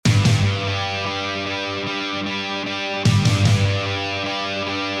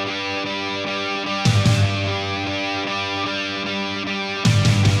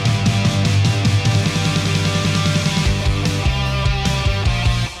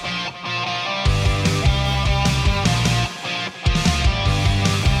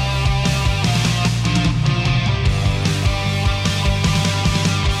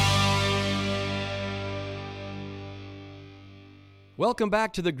Welcome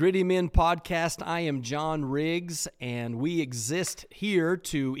back to the Gritty Men podcast. I am John Riggs, and we exist here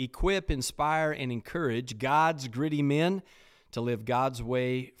to equip, inspire, and encourage God's gritty men to live God's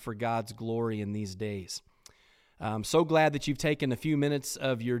way for God's glory in these days. I'm so glad that you've taken a few minutes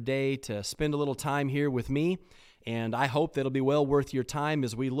of your day to spend a little time here with me, and I hope that it'll be well worth your time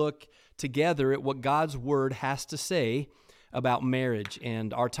as we look together at what God's Word has to say about marriage.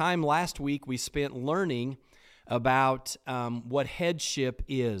 And our time last week we spent learning about what headship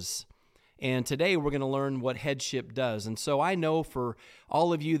is. And today we're going to learn what headship does. And so I know for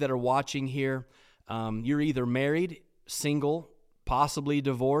all of you that are watching here, you're either married, single, possibly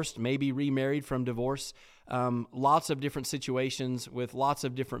divorced, maybe remarried from divorce, lots of different situations with lots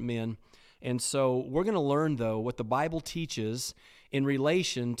of different men. And so we're going to learn, though, what the Bible teaches in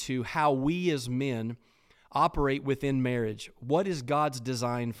relation to how we as men operate within marriage. What is God's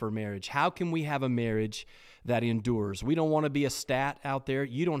design for marriage? How can we have a marriage that endures? We don't want to be a stat out there.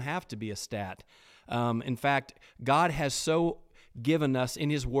 You don't have to be a stat. In fact, God has so given us in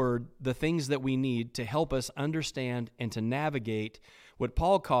His Word the things that we need to help us understand and to navigate what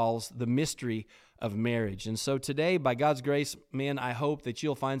Paul calls the mystery of marriage. And so today, by God's grace, man, I hope that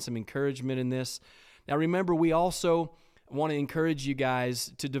you'll find some encouragement in this. Now remember, we also want to encourage you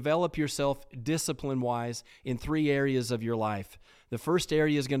guys to develop yourself discipline-wise in three areas of your life. The first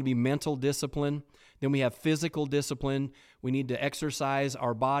area is going to be mental discipline. Then we have physical discipline. We need to exercise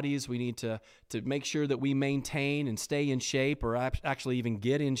our bodies. We need to make sure that we maintain and stay in shape, or actually even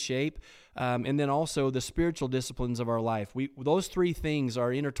get in shape. And then also the spiritual disciplines of our life. Those three things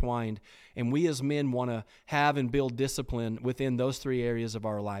are intertwined, and we as men want to have and build discipline within those three areas of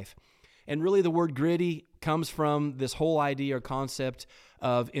our life. And really the word gritty comes from this whole idea or concept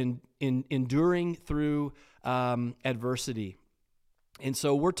of enduring through adversity. And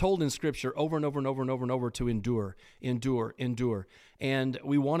so we're told in Scripture over and over and over and over and over to endure. And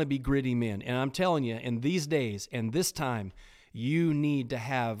we want to be gritty men. And I'm telling you, in these days and this time, you need to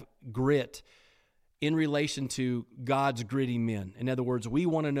have grit in relation to God's gritty men. In other words, we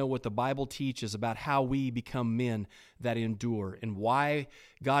want to know what the Bible teaches about how we become men that endure and why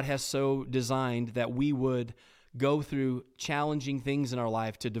God has so designed that we would go through challenging things in our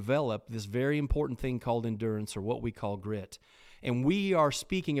life to develop this very important thing called endurance, or what we call grit. And we are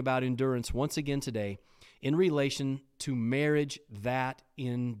speaking about endurance once again today in relation to marriage that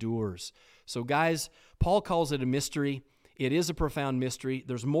endures. So guys, Paul calls it a mystery. It is a profound mystery.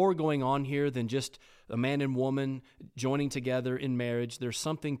 There's more going on here than just a man and woman joining together in marriage. There's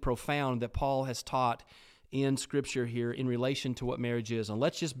something profound that Paul has taught in Scripture here in relation to what marriage is. And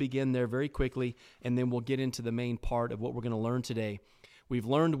let's just begin there very quickly, and then we'll get into the main part of what we're going to learn today. We've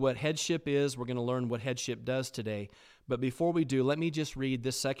learned what headship is. We're going to learn what headship does today. But before we do, let me just read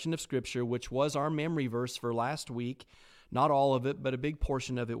this section of Scripture, which was our memory verse for last week. Not all of it, but a big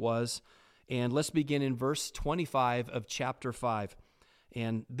portion of it was. And let's begin in verse 25 of chapter 5.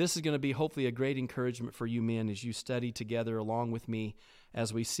 And this is going to be hopefully a great encouragement for you men as you study together along with me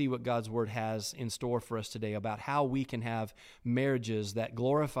as we see what God's Word has in store for us today about how we can have marriages that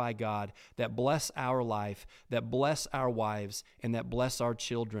glorify God, that bless our life, that bless our wives, and that bless our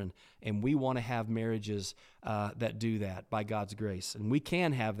children. And we want to have marriages that do that by God's grace. And we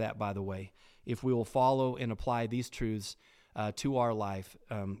can have that, by the way, if we will follow and apply these truths to our life.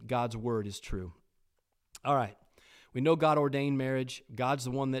 God's Word is true. All right. We know God ordained marriage. God's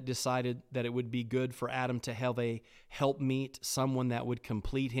the one that decided that it would be good for Adam to have a helpmeet, someone that would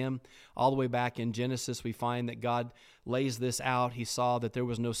complete him. All the way back in Genesis, we find that God lays this out. He saw that there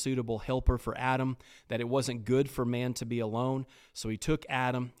was no suitable helper for Adam, that it wasn't good for man to be alone. So he took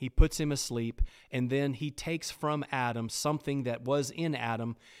Adam, he puts him asleep, and then he takes from Adam something that was in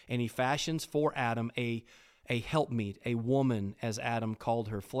Adam, and he fashions for Adam a helpmeet, a woman, as Adam called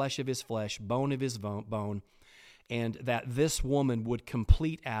her, flesh of his flesh, bone of his bone, and that this woman would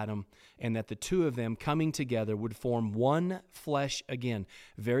complete Adam, and that the two of them coming together would form one flesh again.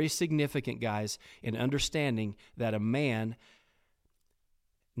 Very significant, guys, in understanding that a man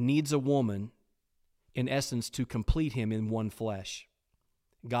needs a woman, in essence, to complete him in one flesh.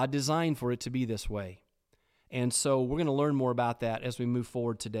 God designed for it to be this way. And so we're going to learn more about that as we move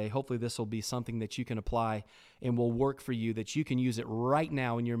forward today. Hopefully this will be something that you can apply and will work for you, that you can use it right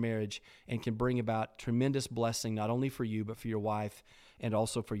now in your marriage and can bring about tremendous blessing, not only for you, but for your wife and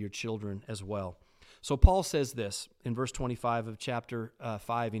also for your children as well. So Paul says this in verse 25 of chapter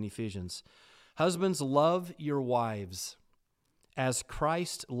 5 in Ephesians. Husbands, love your wives as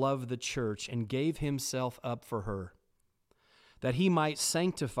Christ loved the church and gave himself up for her, that he might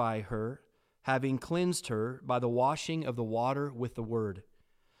sanctify her, having cleansed her by the washing of the water with the word,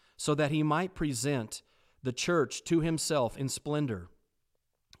 so that he might present the church to himself in splendor,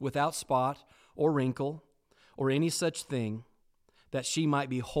 without spot or wrinkle or any such thing, that she might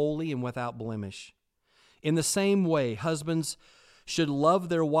be holy and without blemish. In the same way, husbands should love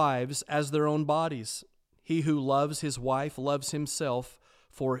their wives as their own bodies. He who loves his wife loves himself,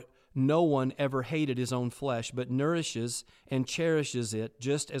 for no one ever hated his own flesh, but nourishes and cherishes it,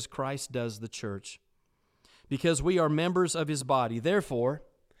 just as Christ does the church, because we are members of his body. Therefore,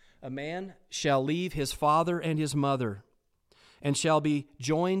 a man shall leave his father and his mother, and shall be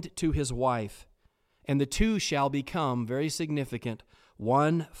joined to his wife, and the two shall become, very significant,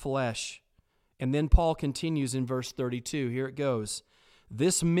 one flesh. And then Paul continues in verse 32. Here it goes.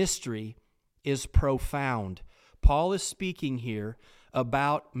 This mystery is profound. Paul is speaking here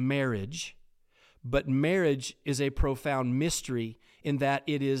about marriage, but marriage is a profound mystery in that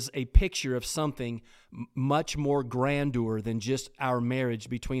it is a picture of something much more grandeur than just our marriage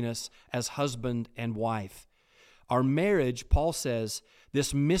between us as husband and wife. Our marriage, Paul says,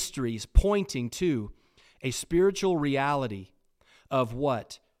 this mystery is pointing to a spiritual reality of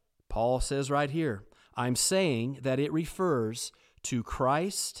what? Paul says right here, I'm saying that it refers to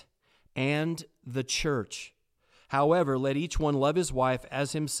Christ and the church. However, let each one love his wife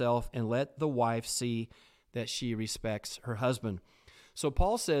as himself, and let the wife see that she respects her husband. So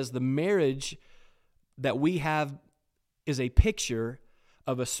Paul says the marriage that we have is a picture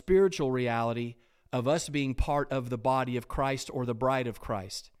of a spiritual reality of us being part of the body of Christ or the bride of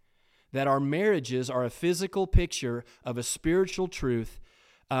Christ. That our marriages are a physical picture of a spiritual truth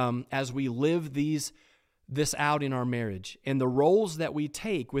as we live this out in our marriage. And the roles that we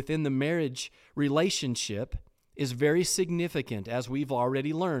take within the marriage relationship is very significant, as we've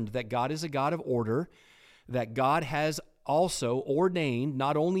already learned, that God is a God of order, that God has also ordained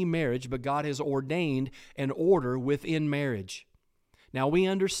not only marriage, but God has ordained an order within marriage. Now we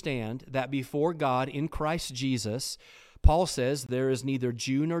understand that before God in Christ Jesus, Paul says there is neither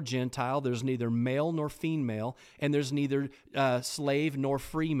Jew nor Gentile, there's neither male nor female, and there's neither slave nor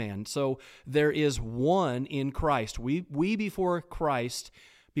free man. So there is one in Christ. We before Christ,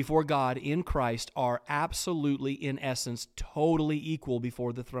 before God in Christ, are absolutely, in essence, totally equal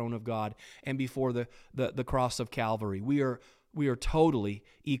before the throne of God and before the cross of Calvary. We are totally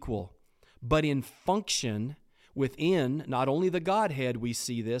equal. But in function within not only the Godhead we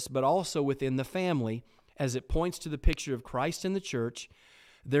see this, but also within the family, as it points to the picture of Christ in the church,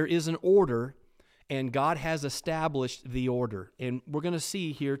 there is an order, and God has established the order. And we're going to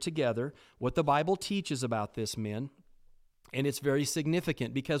see here together what the Bible teaches about this, men. And it's very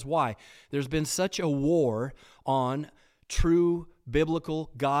significant because why? There's been such a war on true, biblical,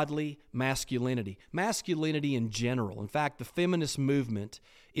 godly masculinity. Masculinity in general. In fact, the feminist movement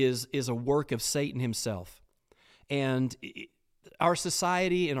is a work of Satan himself. And our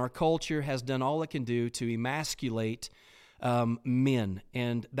society and our culture has done all it can do to emasculate men,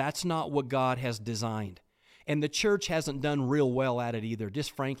 and that's not what God has designed. And the church hasn't done real well at it either,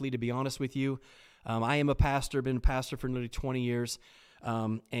 just frankly, to be honest with you. I am a pastor, been a pastor for nearly 20 years,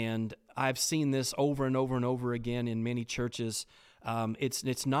 and I've seen this over and over and over again in many churches.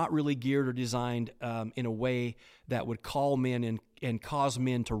 It's not really geared or designed in a way that would call men and cause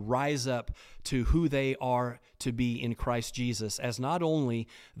men to rise up to who they are to be in Christ Jesus as not only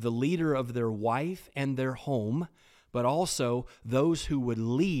the leader of their wife and their home, but also those who would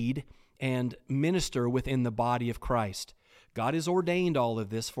lead and minister within the body of Christ. God has ordained all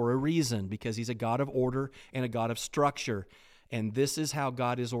of this for a reason, because He's a God of order and a God of structure, and this is how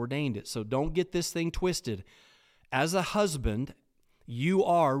God has ordained it. So don't get this thing twisted. As a husband, you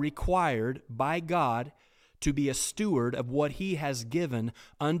are required by God to be a steward of what He has given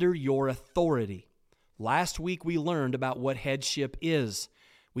under your authority. Last week we learned about what headship is.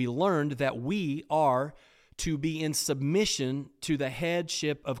 We learned that we are to be in submission to the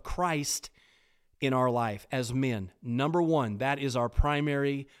headship of Christ in our life as men. Number one, that is our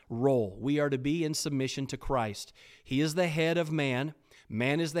primary role. We are to be in submission to Christ. He is the head of man,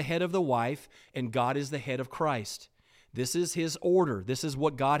 man is the head of the wife, and God is the head of Christ. This is His order. This is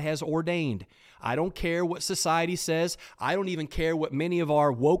what God has ordained. I don't care what society says. I don't even care what many of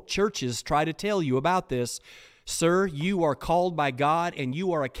our woke churches try to tell you about this. Sir, you are called by God, and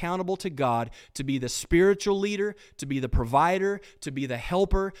you are accountable to God to be the spiritual leader, to be the provider, to be the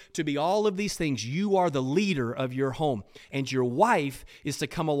helper, to be all of these things. You are the leader of your home, and your wife is to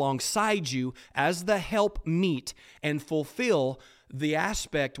come alongside you as the helpmeet and fulfill the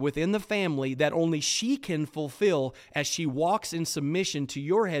aspect within the family that only she can fulfill as she walks in submission to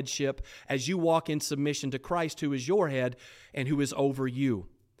your headship, as you walk in submission to Christ, who is your head and who is over you.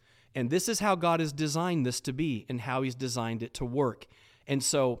 And this is how God has designed this to be and how He's designed it to work. And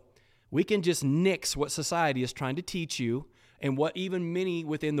so we can just nix what society is trying to teach you And what even many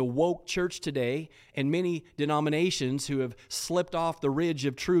within the woke church today and many denominations who have slipped off the ridge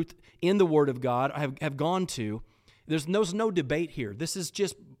of truth in the Word of God have gone to, there's no debate here. This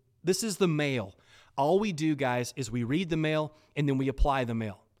is the mail. All we do, guys, is we read the mail and then we apply the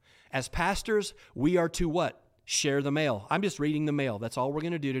mail. As pastors, we are to what? Share the mail. I'm just reading the mail. That's all we're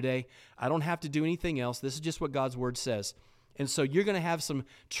going to do today. I don't have to do anything else. This is just what God's Word says. And so you're going to have some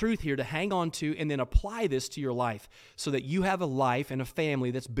truth here to hang on to and then apply this to your life so that you have a life and a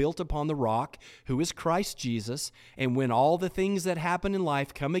family that's built upon the rock, who is Christ Jesus. And when all the things that happen in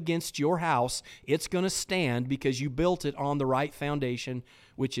life come against your house, it's going to stand because you built it on the right foundation,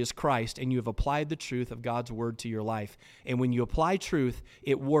 which is Christ, and you have applied the truth of God's Word to your life. And when you apply truth,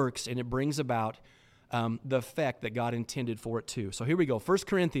 it works and it brings about the effect that God intended for it to. So here we go. 1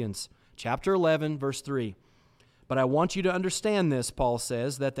 Corinthians chapter 11, verse 3. But I want you to understand this, Paul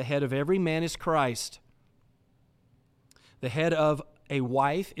says, that the head of every man is Christ. The head of a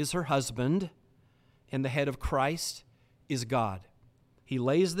wife is her husband, and the head of Christ is God. He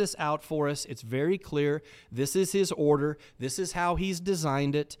lays this out for us. It's very clear. This is His order. This is how He's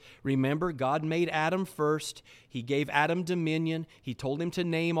designed it. Remember, God made Adam first. He gave Adam dominion. He told him to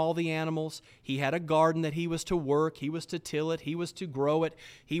name all the animals. He had a garden that he was to work. He was to till it. He was to grow it.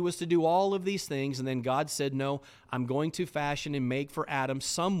 He was to do all of these things. And then God said, no, I'm going to fashion and make for Adam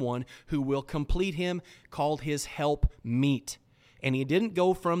someone who will complete him, called his help meet. And He didn't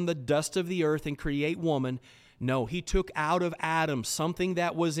go from the dust of the earth and create woman. No, He took out of Adam something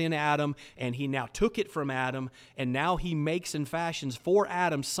that was in Adam, and He now took it from Adam, and now He makes and fashions for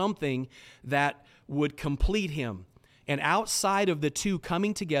Adam something that would complete him. And outside of the two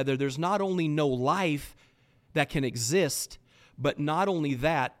coming together, there's not only no life that can exist, but not only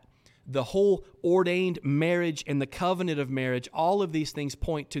that, the whole ordained marriage and the covenant of marriage, all of these things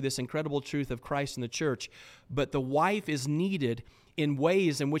point to this incredible truth of Christ and the church. But the wife is needed in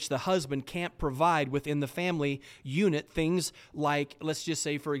ways in which the husband can't provide within the family unit. Things like, let's just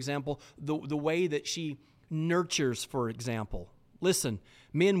say, for example, the way that she nurtures, for example. Listen,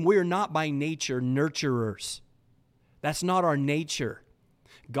 men, we're not by nature nurturers. That's not our nature.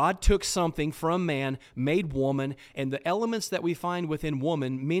 God took something from man, made woman, and the elements that we find within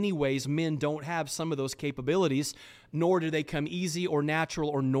woman, many ways men don't have some of those capabilities, nor do they come easy or natural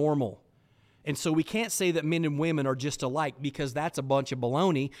or normal. And so we can't say that men and women are just alike, because that's a bunch of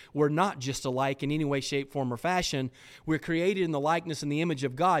baloney. We're not just alike in any way, shape, form, or fashion. We're created in the likeness and the image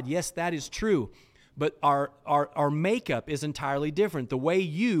of God. Yes, that is true. But our makeup is entirely different. The way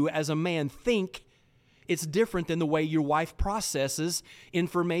you as a man think, it's different than the way your wife processes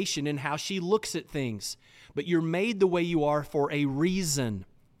information and how she looks at things. But you're made the way you are for a reason.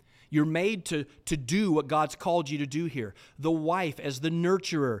 You're made to do what God's called you to do here. The wife as the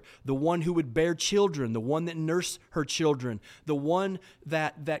nurturer, the one who would bear children, the one that nursed her children, the one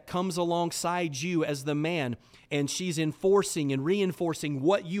that comes alongside you as the man, and she's enforcing and reinforcing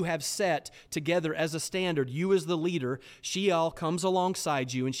what you have set together as a standard. You as the leader, she all comes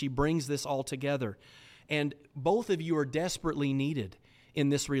alongside you and she brings this all together. And both of you are desperately needed in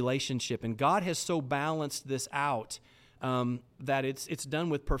this relationship. And God has so balanced this out that it's done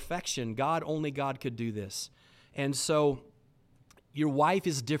with perfection. Only God could do this. And so your wife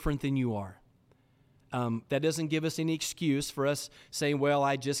is different than you are. That doesn't give us any excuse for us saying, well,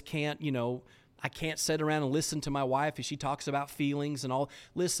 I just can't, I can't sit around and listen to my wife as she talks about feelings and all.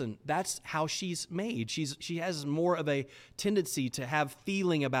 Listen, that's how she's made. She has more of a tendency to have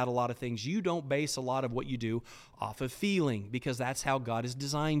feeling about a lot of things. You don't base a lot of what you do off of feeling, because that's how God has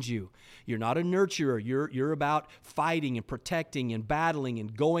designed you. You're not a nurturer. You're about fighting and protecting and battling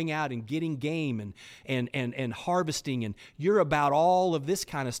and going out and getting game and harvesting, and you're about all of this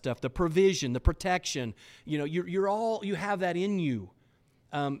kind of stuff, the provision, the protection. You have that in you.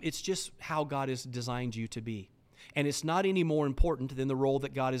 It's just how God has designed you to be. And it's not any more important than the role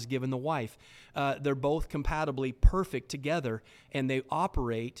that God has given the wife. They're both compatibly perfect together, and they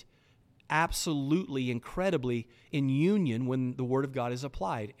operate absolutely, incredibly in union when the Word of God is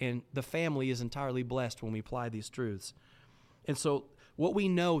applied. And the family is entirely blessed when we apply these truths. And so what we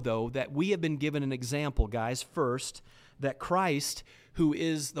know, though, that we have been given an example, guys, first, that Christ, who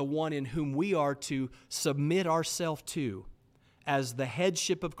is the one in whom we are to submit ourselves to, as the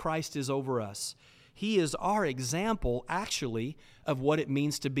headship of Christ is over us, He is our example, actually, of what it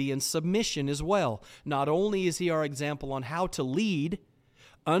means to be in submission as well. Not only is He our example on how to lead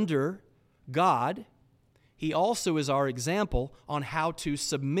under God, He also is our example on how to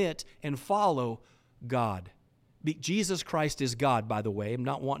submit and follow God. Jesus Christ is God, by the way. I'm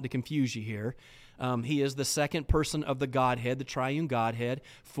not wanting to confuse you here. He is the second person of the Godhead, the triune Godhead,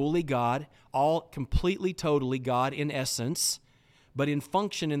 fully God, all completely, totally God in essence. But in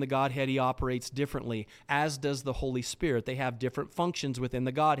function in the Godhead, he operates differently, as does the Holy Spirit. They have different functions within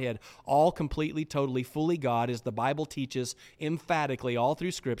the Godhead, all completely, totally, fully God, as the Bible teaches emphatically all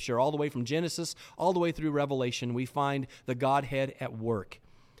through Scripture, all the way from Genesis, all the way through Revelation. We find the Godhead at work.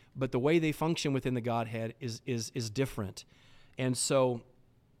 But the way they function within the Godhead is different. And so,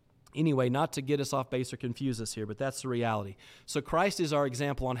 anyway, not to get us off base or confuse us here, but that's the reality. So Christ is our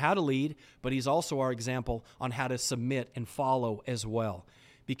example on how to lead, but he's also our example on how to submit and follow as well.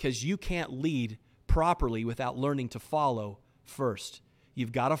 Because you can't lead properly without learning to follow first.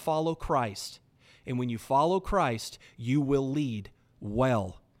 You've got to follow Christ. And when you follow Christ, you will lead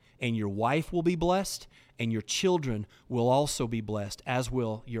well. And your wife will be blessed, and your children will also be blessed, as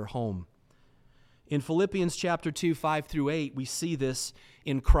will your home. In Philippians chapter 2, 5 through 8, we see this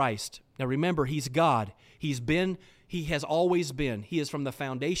in Christ. Now remember, he's God. He has always been. He is from the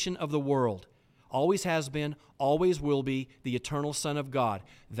foundation of the world. Always has been, always will be, the eternal Son of God.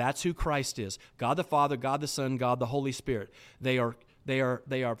 That's who Christ is. God the Father, God the Son, God the Holy Spirit. They are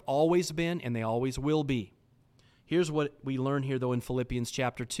always been, and they always will be. Here's what we learn here, though, in Philippians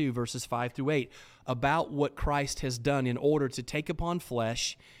chapter 2, verses 5 through 8, about what Christ has done in order to take upon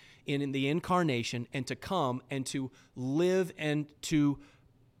flesh in the incarnation and to come and to live and to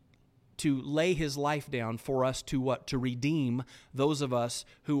lay his life down for us to what? To redeem those of us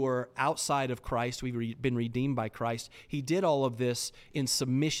who are outside of Christ. We've been redeemed by Christ. He did all of this in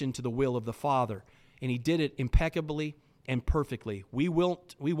submission to the will of the Father, and he did it impeccably and perfectly. We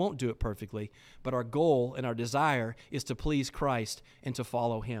won't do it perfectly, but our goal and our desire is to please Christ and to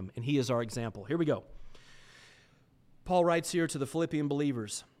follow him, and he is our example. Here we go. Paul writes here to the Philippian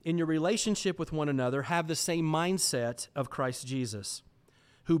believers, in your relationship with one another, have the same mindset of Christ Jesus,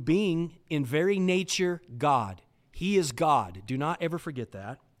 who being in very nature God, he is God. Do not ever forget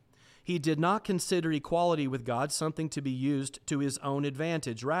that. He did not consider equality with God something to be used to his own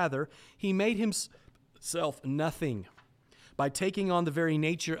advantage. Rather, he made himself nothing by taking on the very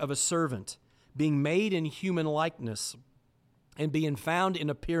nature of a servant, being made in human likeness, and being found in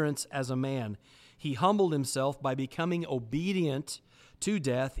appearance as a man. He humbled himself by becoming obedient to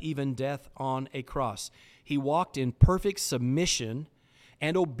death, even death on a cross. He walked in perfect submission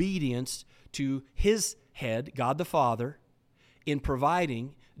and obedience to his head, God the Father, in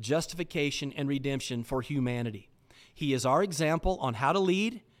providing justification and redemption for humanity. He is our example on how to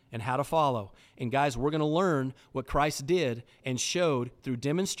lead and how to follow. And guys, we're going to learn what Christ did and showed through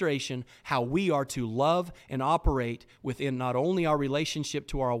demonstration how we are to love and operate within not only our relationship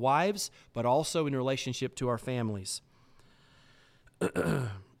to our wives, but also in relationship to our families.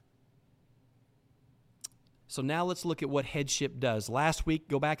 So now let's look at what headship does. Last week,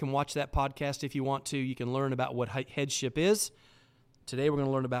 go back and watch that podcast if you want to. You can learn about what headship is. Today we're going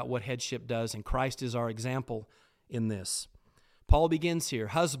to learn about what headship does, and Christ is our example in this. Paul begins here,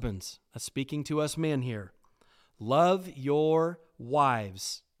 husbands, speaking to us men here, love your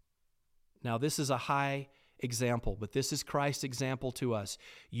wives. Now this is a high example, but this is Christ's example to us.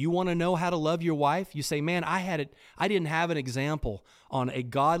 You want to know how to love your wife? You say, man, I didn't have an example on a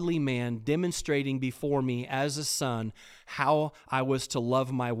godly man demonstrating before me as a son how I was to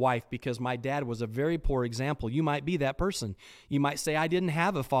love my wife because my dad was a very poor example. You might be that person. You might say, I didn't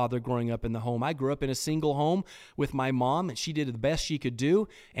have a father growing up in the home. I grew up in a single home with my mom, and she did the best she could do,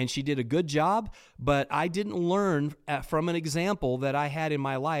 and she did a good job, but I didn't learn from an example that I had in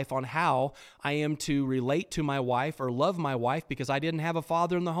my life on how I am to relate to my wife or love my wife because I didn't have a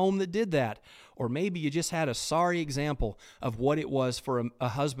father in the home that did that. Or maybe you just had a sorry example of what it was for a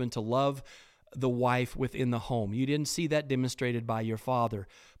husband to love the wife within the home. You didn't see that demonstrated by your father.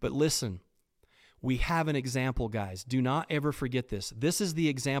 But listen, we have an example, guys. Do not ever forget this. This is the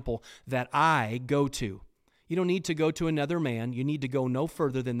example that I go to. You don't need to go to another man. You need to go no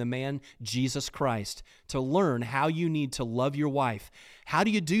further than the man, Jesus Christ, to learn how you need to love your wife. How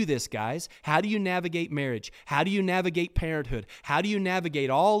do you do this, guys? How do you navigate marriage? How do you navigate parenthood? How do you navigate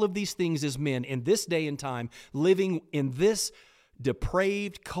all of these things as men in this day and time, living in this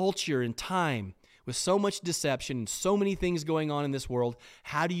depraved culture and time with so much deception and so many things going on in this world?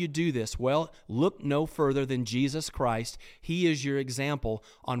 How do you do this? Well, look no further than Jesus Christ. He is your example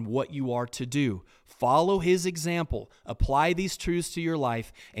on what you are to do. Follow his example. Apply these truths to your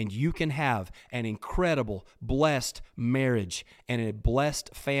life, and you can have an incredible, blessed marriage and a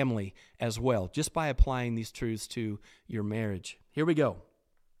blessed family as well, just by applying these truths to your marriage. Here we go.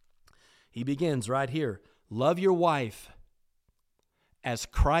 He begins right here. Love your wife as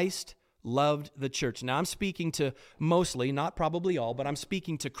Christ loved the church. Now, I'm speaking to mostly, not probably all, but I'm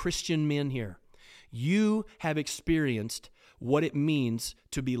speaking to Christian men here. You have experienced what it means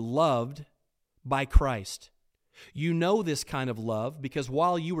to be loved by Christ. You know this kind of love because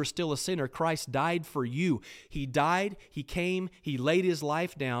while you were still a sinner, Christ died for you. He died, He came, He laid His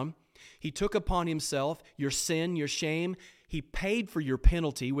life down. He took upon Himself your sin, your shame. He paid for your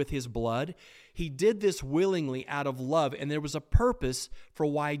penalty with His blood. He did this willingly out of love, and there was a purpose for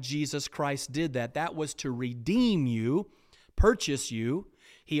why Jesus Christ did that. That was to redeem you, purchase you.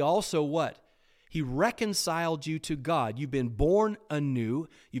 He also what? He reconciled you to God. You've been born anew.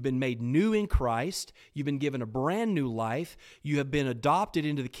 You've been made new in Christ. You've been given a brand new life. You have been adopted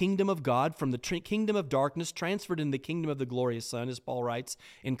into the kingdom of God from the kingdom of darkness, transferred into the kingdom of the glorious Son, as Paul writes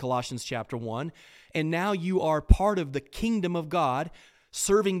in Colossians chapter 1. And now you are part of the kingdom of God,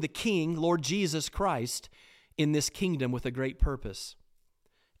 serving the King, Lord Jesus Christ, in this kingdom with a great purpose.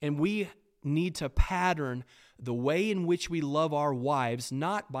 And we need to pattern the way in which we love our wives,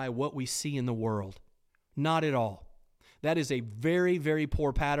 not by what we see in the world. Not at all. That is a very, very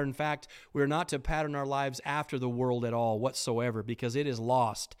poor pattern. In fact, we're not to pattern our lives after the world at all whatsoever because it is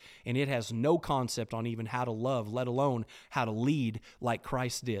lost and it has no concept on even how to love, let alone how to lead like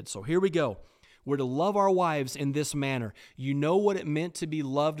Christ did. So here we go. We're to love our wives in this manner. You know what it meant to be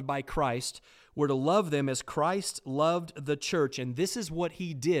loved by Christ. We're to love them as Christ loved the church. And this is what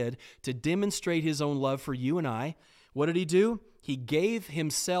He did to demonstrate His own love for you and I. What did He do? He gave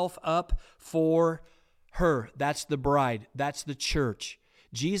Himself up for her. That's the bride. That's the church.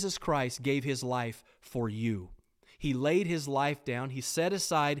 Jesus Christ gave His life for you. He laid His life down. He set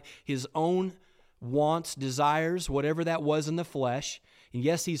aside His own wants, desires, whatever that was in the flesh. And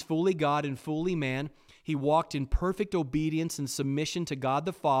yes, He's fully God and fully man. He walked in perfect obedience and submission to God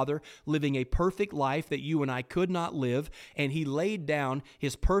the Father, living a perfect life that you and I could not live, and He laid down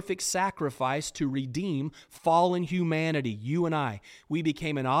His perfect sacrifice to redeem fallen humanity, you and I. We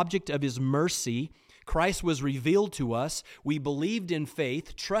became an object of His mercy. Christ was revealed to us. We believed in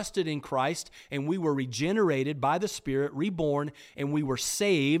faith, trusted in Christ, and we were regenerated by the Spirit, reborn, and we were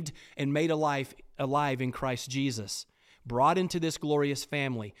saved and made alive in Christ Jesus. Brought into this glorious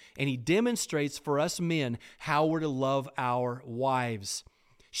family. And He demonstrates for us men how we're to love our wives.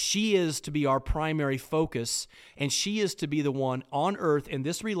 She is to be our primary focus, and she is to be the one on earth in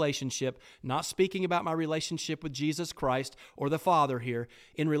this relationship, not speaking about my relationship with Jesus Christ or the Father here,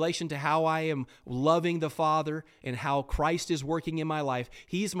 in relation to how I am loving the Father and how Christ is working in my life.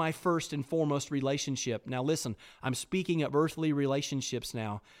 He's my first and foremost relationship. Now listen, I'm speaking of earthly relationships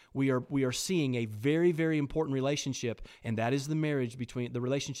now. We are seeing a very, very important relationship, and that is the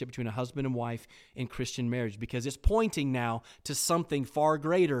relationship between a husband and wife in Christian marriage, because it's pointing now to something far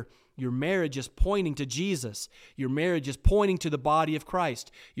greater. Your marriage is pointing to Jesus. Your marriage is pointing to the body of Christ.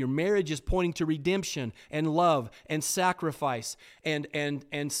 Your marriage is pointing to redemption and love and sacrifice and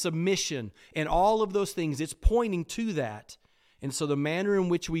submission and all of those things. It's pointing to that. And so the manner in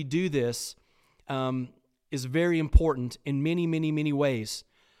which we do this is very important in many, many, many ways.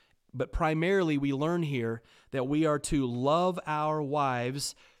 But primarily we learn here that we are to love our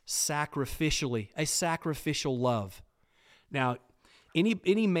wives sacrificially, a sacrificial love. Now,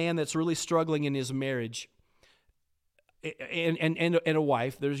 any man that's really struggling in his marriage and a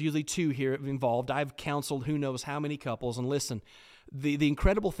wife, there's usually two here involved. I've counseled who knows how many couples, and listen, the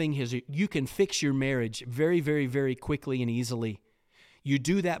incredible thing is you can fix your marriage very, very, very quickly and easily. You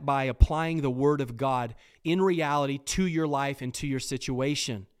do that by applying the Word of God in reality to your life and to your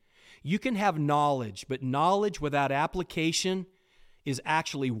situation. You can have knowledge, but knowledge without application is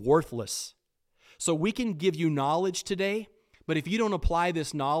actually worthless. So we can give you knowledge today, but if you don't apply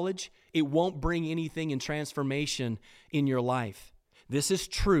this knowledge, it won't bring anything in transformation in your life. This is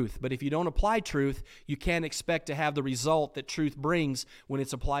truth, but if you don't apply truth, you can't expect to have the result that truth brings when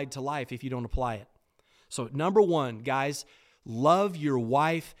it's applied to life if you don't apply it. So number one, guys, love your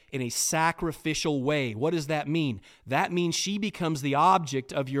wife in a sacrificial way. What does that mean? That means she becomes the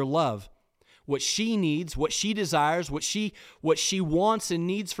object of your love. What she needs, what she desires, what she wants and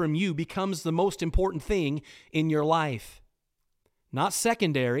needs from you becomes the most important thing in your life. Not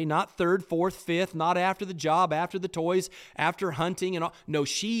secondary, not third, fourth, fifth, not after the job, after the toys, after hunting and all. No,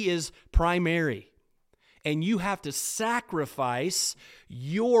 she is primary. And you have to sacrifice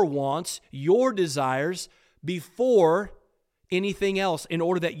your wants, your desires before anything else in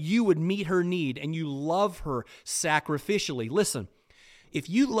order that you would meet her need and you love her sacrificially. Listen, if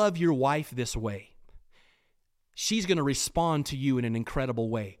you love your wife this way, she's going to respond to you in an incredible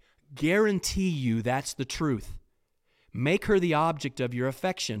way. Guarantee you that's the truth. Make her the object of your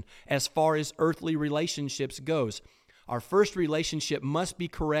affection as far as earthly relationships goes. Our first relationship must be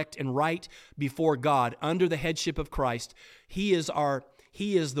correct and right before God under the headship of Christ. He is our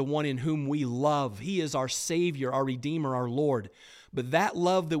He is the one in whom we love. He is our Savior, our Redeemer, our Lord. But that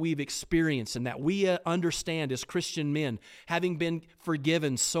love that we've experienced and that we understand as Christian men, having been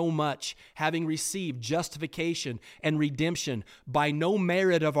forgiven so much, having received justification and redemption by no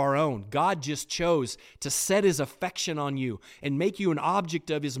merit of our own, God just chose to set His affection on you and make you an object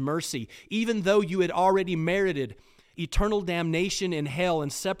of His mercy, even though you had already merited eternal damnation in hell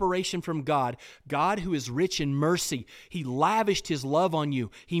and separation from God. God, who is rich in mercy, He lavished His love on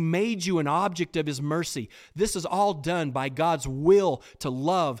you. He made you an object of His mercy. This is all done by God's will to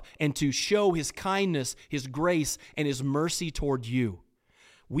love and to show His kindness, His grace, and His mercy toward you.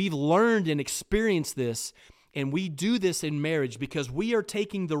 We've learned and experienced this, and we do this in marriage because we are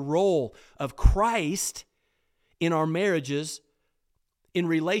taking the role of Christ in our marriages. In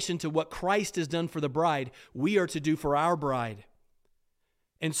relation to what Christ has done for the bride, we are to do for our bride.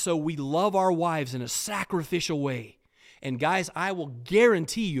 And so we love our wives in a sacrificial way. And guys, I will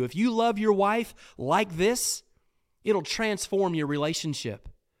guarantee you, if you love your wife like this, it'll transform your relationship.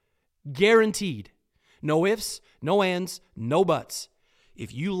 Guaranteed. No ifs, no ands, no buts.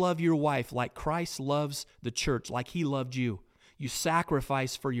 If you love your wife like Christ loves the church, like He loved you, you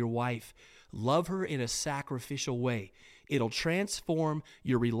sacrifice for your wife. Love her in a sacrificial way. It'll transform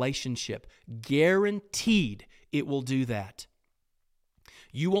your relationship. Guaranteed it will do that.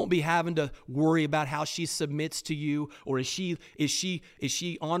 You won't be having to worry about how she submits to you, or is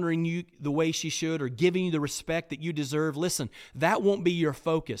she honoring you the way she should, or giving you the respect that you deserve. Listen, that won't be your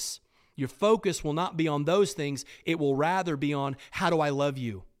focus. Your focus will not be on those things. It will rather be on, how do I love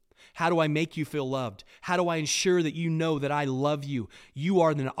you? How do I make you feel loved? How do I ensure that you know that I love you? You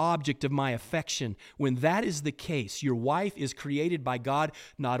are an object of my affection. When that is the case, your wife is created by God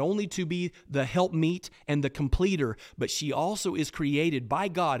not only to be the helpmeet and the completer, but she also is created by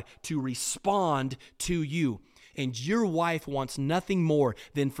God to respond to you. And your wife wants nothing more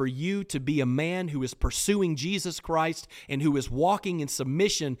than for you to be a man who is pursuing Jesus Christ and who is walking in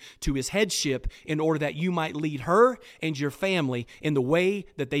submission to His headship in order that you might lead her and your family in the way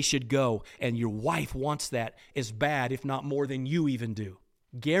that they should go. And your wife wants that as bad, if not more than you even do.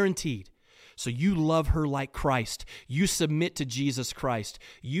 Guaranteed. So you love her like Christ. You submit to Jesus Christ.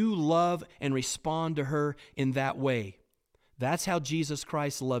 You love and respond to her in that way. That's how Jesus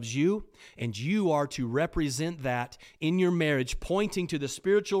Christ loves you, and you are to represent that in your marriage, pointing to the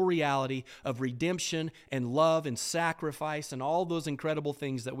spiritual reality of redemption and love and sacrifice and all those incredible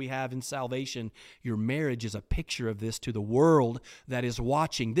things that we have in salvation. Your marriage is a picture of this to the world that is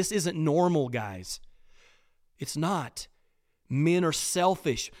watching. This isn't normal, guys. It's not. Men are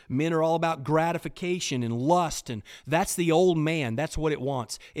selfish. Men are all about gratification and lust, and that's the old man. That's what it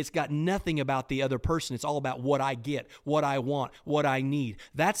wants. It's got nothing about the other person. It's all about what I get, what I want, what I need.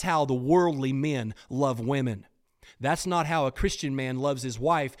 That's how the worldly men love women. That's not how a Christian man loves his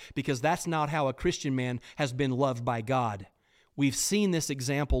wife, because that's not how a Christian man has been loved by God. We've seen this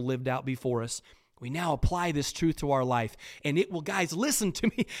example lived out before us. We now apply this truth to our life, and it will, guys, listen to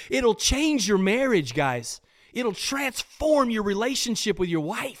me. It'll change your marriage, guys. It'll transform your relationship with your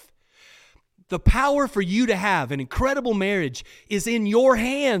wife. The power for you to have an incredible marriage is in your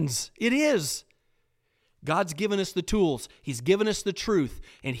hands. It is. God's given us the tools. He's given us the truth,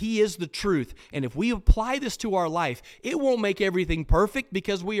 and He is the truth. And if we apply this to our life, it won't make everything perfect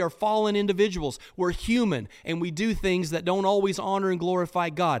because we are fallen individuals. We're human, and we do things that don't always honor and glorify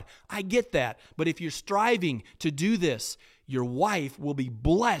God. I get that. But if you're striving to do this, your wife will be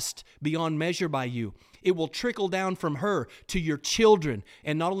blessed beyond measure by you. It will trickle down from her to your children,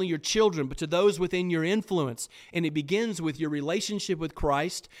 and not only your children, but to those within your influence. And it begins with your relationship with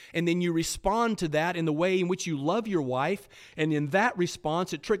Christ, and then you respond to that in the way in which you love your wife, and in that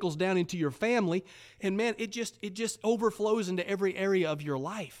response, it trickles down into your family, and man, it just overflows into every area of your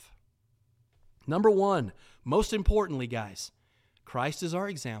life. Number one, most importantly, guys, Christ is our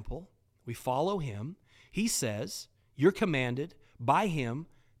example. We follow Him. He says, you're commanded by Him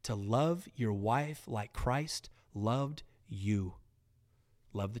to love your wife like Christ loved you.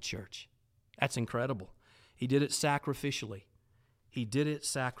 Love the church. That's incredible. He did it sacrificially. He did it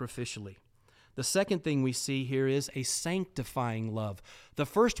sacrificially. The second thing we see here is a sanctifying love. The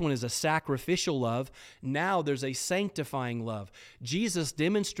first one is a sacrificial love. Now there's a sanctifying love. Jesus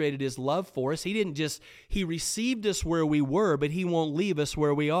demonstrated His love for us. He received us where we were, but He won't leave us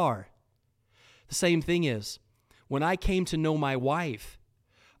where we are. The same thing is, when I came to know my wife,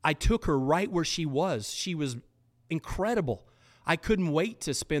 I took her right where she was. She was incredible. I couldn't wait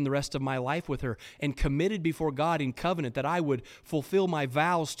to spend the rest of my life with her, and committed before God in covenant that I would fulfill my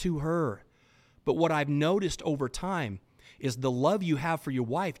vows to her. But what I've noticed over time is the love you have for your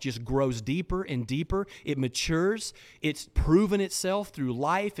wife just grows deeper and deeper. It matures. It's proven itself through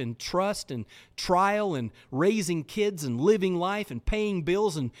life and trust and trial and raising kids and living life and paying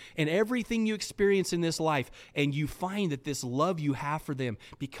bills and everything you experience in this life. And you find that this love you have for them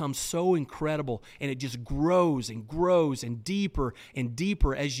becomes so incredible, and it just grows and grows and deeper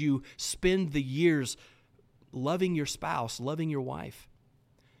as you spend the years loving your spouse, loving your wife.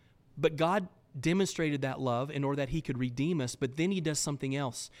 But God demonstrated that love in order that He could redeem us, but then He does something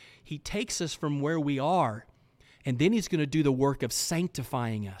else. He takes us from where we are, and then He's going to do the work of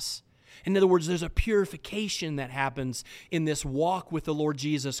sanctifying us. In other words, there's a purification that happens in this walk with the Lord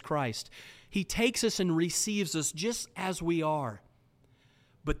Jesus Christ. He takes us and receives us just as we are.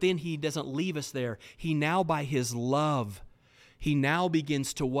 But then He doesn't leave us there. He now, by His love, He now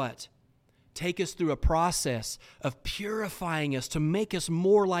begins to what? Take us through a process of purifying us to make us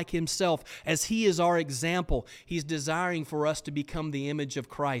more like Himself. As He is our example, He's desiring for us to become the image of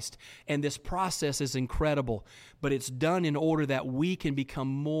Christ. And this process is incredible, but it's done in order that we can become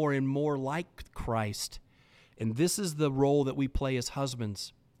more and more like Christ. And this is the role that we play as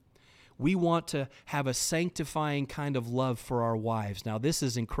husbands. We want to have a sanctifying kind of love for our wives. Now, this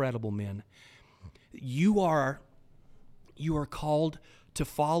is incredible, men. You are called to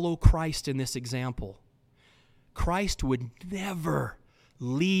follow Christ in this example. Christ would never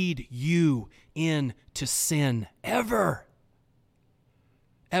lead you into sin, ever.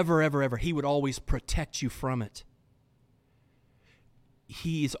 Ever, ever, ever. He would always protect you from it.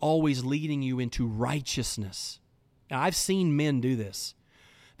 He is always leading you into righteousness. Now, I've seen men do this.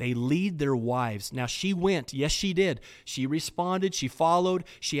 They lead their wives. Now, she went. Yes, she did. She responded. She followed.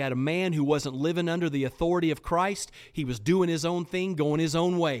 She had a man who wasn't living under the authority of Christ. He was doing his own thing, going his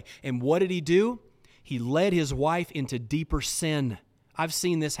own way. And what did he do? He led his wife into deeper sin. I've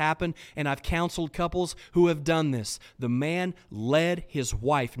seen this happen, and I've counseled couples who have done this. The man led his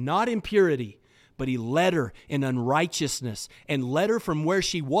wife, not in purity, but he led her in unrighteousness and led her from where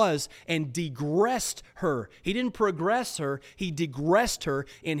she was and degressed her. He didn't progress her, he degressed her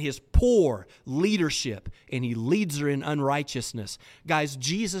in his poor leadership, and he leads her in unrighteousness. Guys,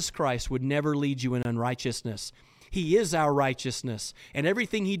 Jesus Christ would never lead you in unrighteousness. He is our righteousness, and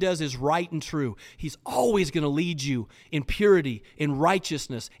everything He does is right and true. He's always going to lead you in purity, in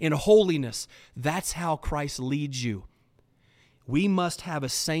righteousness, in holiness. That's how Christ leads you. We must have a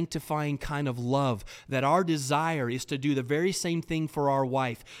sanctifying kind of love, that our desire is to do the very same thing for our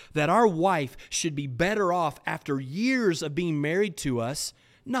wife, that our wife should be better off after years of being married to us,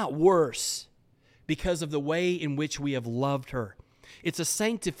 not worse, because of the way in which we have loved her. It's a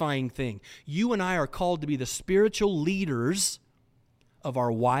sanctifying thing. You and I are called to be the spiritual leaders of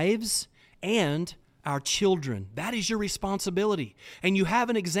our wives and our children. That is your responsibility. And you have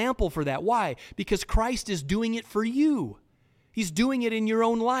an example for that. Why? Because Christ is doing it for you. He's doing it in your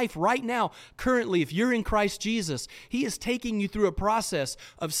own life right now. Currently, if you're in Christ Jesus, He is taking you through a process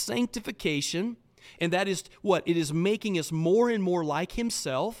of sanctification, and that is what? It is making us more and more like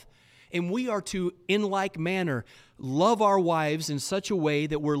Himself, and we are to, in like manner, love our wives in such a way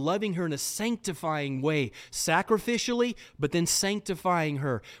that we're loving her in a sanctifying way, sacrificially, but then sanctifying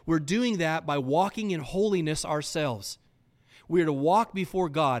her. We're doing that by walking in holiness ourselves. We are to walk before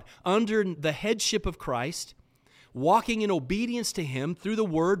God under the headship of Christ, walking in obedience to Him through the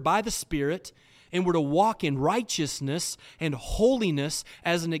Word by the Spirit, and we're to walk in righteousness and holiness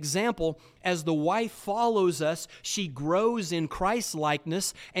as an example. As the wife follows us, she grows in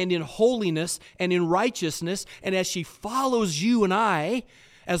Christ-likeness and in holiness and in righteousness, and as she follows you and I,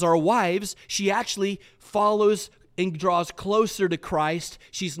 as our wives, she actually follows and draws closer to Christ.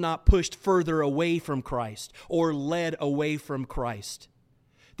 She's not pushed further away from Christ or led away from Christ.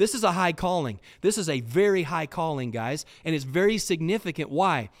 This is a high calling. This is a very high calling, guys, and it's very significant.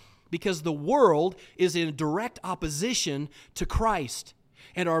 Why? Because the world is in direct opposition to Christ,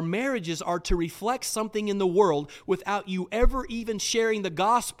 and our marriages are to reflect something in the world without you ever even sharing the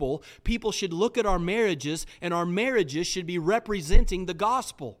gospel. People should look at our marriages, and our marriages should be representing the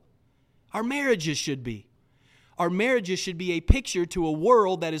gospel. Our marriages should be. Our marriages should be a picture to a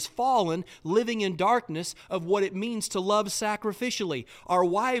world that is fallen, living in darkness, of what it means to love sacrificially. Our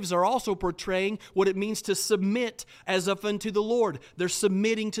wives are also portraying what it means to submit as of unto the Lord. They're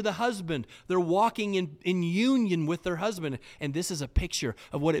submitting to the husband. They're walking in union with their husband. And this is a picture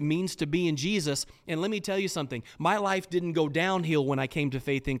of what it means to be in Jesus. And let me tell you something. My life didn't go downhill when I came to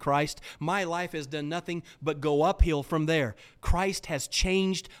faith in Christ. My life has done nothing but go uphill from there. Christ has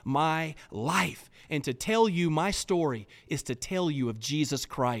changed my life. And to tell you my story is to tell you of Jesus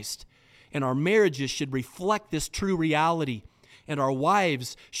Christ. And our marriages should reflect this true reality. And our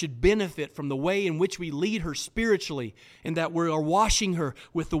wives should benefit from the way in which we lead her spiritually, and that we are washing her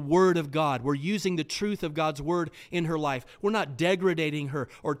with the Word of God. We're using the truth of God's Word in her life. We're not degrading her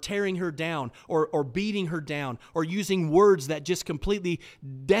or tearing her down or beating her down or using words that just completely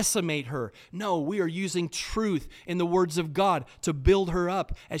decimate her. No, we are using truth in the words of God to build her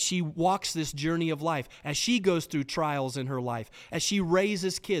up as she walks this journey of life, as she goes through trials in her life, as she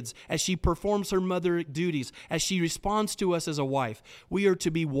raises kids, as she performs her mother duties, as she responds to us as a wife. We are to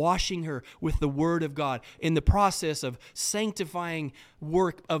be washing her with the Word of God in the process of sanctifying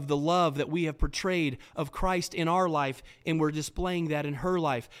work of the love that we have portrayed of Christ in our life, and we're displaying that in her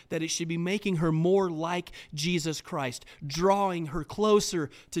life, that it should be making her more like Jesus Christ, drawing her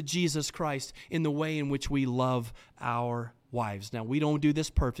closer to Jesus Christ in the way in which we love our wives. Now, we don't do this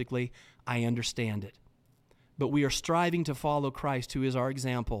perfectly. I understand it. But we are striving to follow Christ, who is our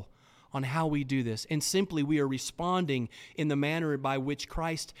example, on how we do this. And simply we are responding in the manner by which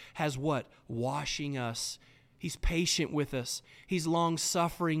Christ has what? Washing us. He's patient with us. He's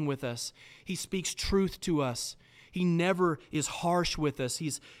long-suffering with us. He speaks truth to us. He never is harsh with us.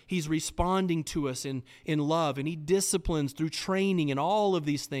 He's responding to us in love, and He disciplines through training and all of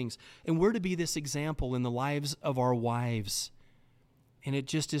these things. And we're to be this example in the lives of our wives. And it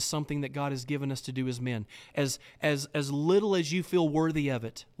just is something that God has given us to do as men. As little as you feel worthy of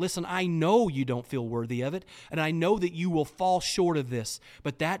it. Listen, I know you don't feel worthy of it, and I know that you will fall short of this,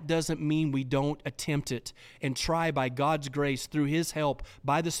 but that doesn't mean we don't attempt it and try by God's grace, through His help,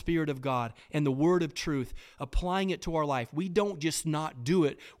 by the Spirit of God and the Word of truth, applying it to our life. We don't just not do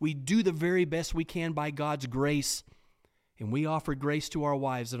it. We do the very best we can by God's grace. And we offer grace to our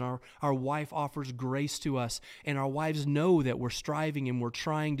wives, and our wife offers grace to us. And our wives know that we're striving and we're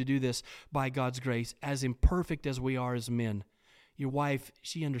trying to do this by God's grace, as imperfect as we are as men. Your wife,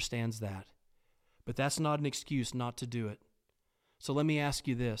 she understands that. But that's not an excuse not to do it. So let me ask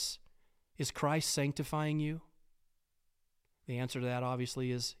you this. Is Christ sanctifying you? The answer to that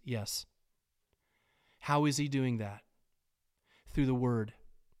obviously is yes. How is He doing that? Through the Word.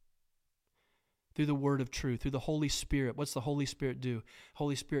 Through the Word of truth, through the Holy Spirit. What's the Holy Spirit do?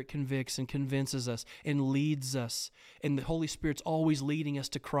 Holy Spirit convicts and convinces us and leads us. And the Holy Spirit's always leading us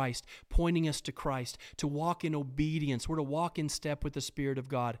to Christ, pointing us to Christ, to walk in obedience. We're to walk in step with the Spirit of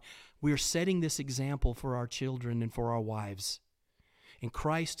God. We are setting this example for our children and for our wives. And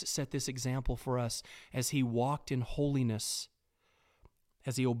Christ set this example for us as He walked in holiness,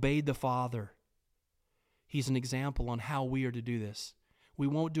 as He obeyed the Father. He's an example on how we are to do this. We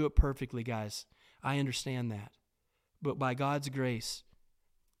won't do it perfectly, guys. I understand that. But by God's grace,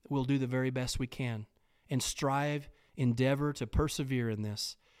 we'll do the very best we can and endeavor to persevere in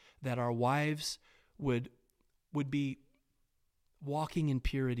this, that our wives would be walking in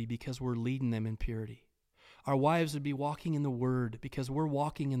purity because we're leading them in purity. Our wives would be walking in the Word because we're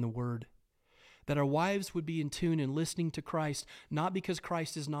walking in the Word. That our wives would be in tune and listening to Christ, not because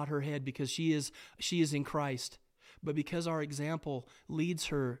Christ is not her head, because she is in Christ, but because our example leads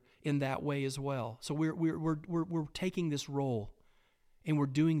her in that way as well. So we're taking this role, and we're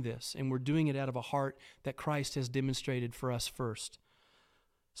doing this, and we're doing it out of a heart that Christ has demonstrated for us first.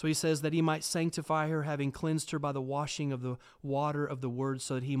 So He says that He might sanctify her, having cleansed her by the washing of the water of the Word,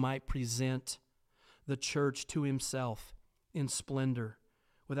 so that He might present the church to Himself in splendor,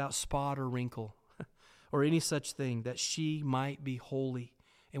 without spot or wrinkle, or any such thing, that she might be holy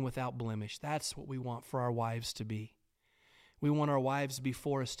and without blemish. That's what we want for our wives to be. We want our wives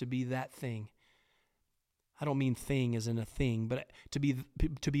before us to be that thing. I don't mean thing as in a thing, but to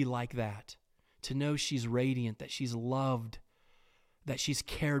be like that. To know she's radiant, that she's loved, that she's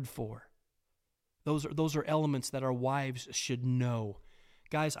cared for. Those are elements that our wives should know.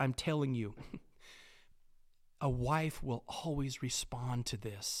 Guys, I'm telling you, a wife will always respond to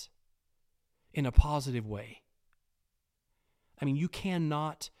this in a positive way. I mean, you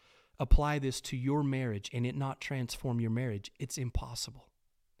cannot apply this to your marriage and it not transform your marriage. It's impossible.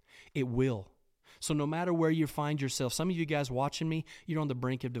 It will. So no matter where you find yourself, some of you guys watching me, you're on the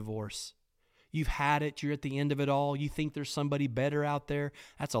brink of divorce. You've had it. You're at the end of it all. You think there's somebody better out there.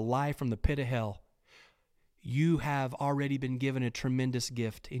 That's a lie from the pit of hell. You have already been given a tremendous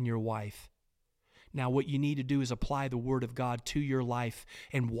gift in your wife. Now, what you need to do is apply the Word of God to your life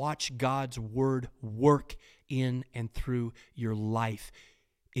and watch God's Word work in and through your life.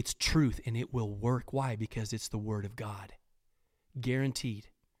 It's truth, and it will work. Why? Because it's the Word of God. Guaranteed.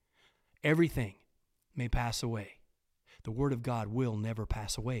 Everything may pass away. The Word of God will never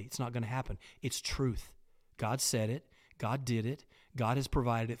pass away. It's not going to happen. It's truth. God said it. God did it. God has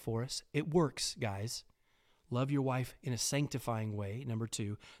provided it for us. It works, guys. Love your wife in a sanctifying way, number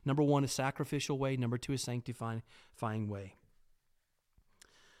 2. Number 1, a sacrificial way. Number 2, a sanctifying way.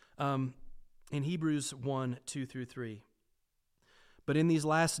 In Hebrews 1, 2 through 3. But in these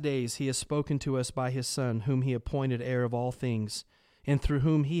last days he has spoken to us by his Son, whom he appointed heir of all things, and through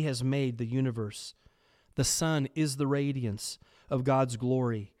whom he has made the universe. The Son is the radiance of God's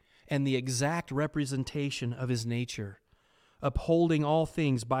glory and the exact representation of his nature, upholding all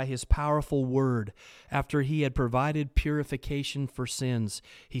things by his powerful word. After he had provided purification for sins,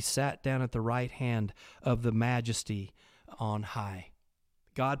 he sat down at the right hand of the Majesty on high.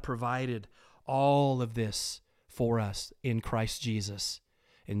 God provided all of this for us in Christ Jesus.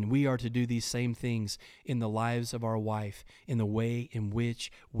 And we are to do these same things in the lives of our wife, in the way in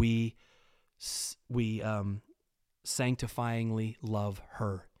which we sanctifyingly love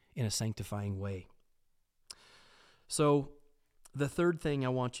her in a sanctifying way. So the third thing I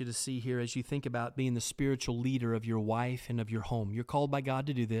want you to see here as you think about being the spiritual leader of your wife and of your home, you're called by God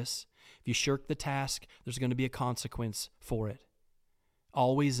to do this. If you shirk the task, there's going to be a consequence for it.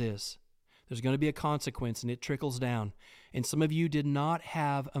 Always is. There's going to be a consequence, and it trickles down. And some of you did not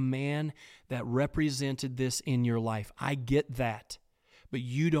have a man that represented this in your life. I get that. But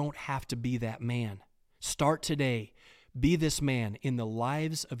you don't have to be that man. Start today. Be this man in the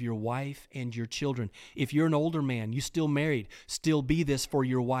lives of your wife and your children. If you're an older man, you still married, still be this for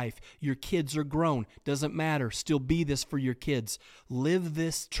your wife. Your kids are grown, doesn't matter, still be this for your kids. Live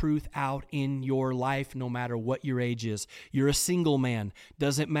this truth out in your life no matter what your age is. You're a single man,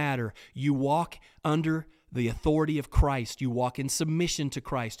 doesn't matter. You walk under the authority of Christ. You walk in submission to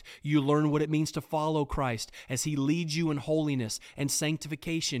Christ. You learn what it means to follow Christ as he leads you in holiness and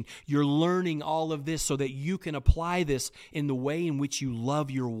sanctification. You're learning all of this so that you can apply this in the way in which you love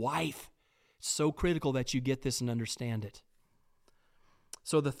your wife. It's so critical that you get this and understand it.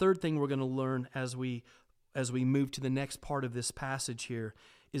 So the third thing we're going to learn as we move to the next part of this passage here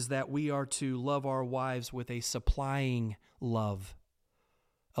is that we are to love our wives with a supplying love,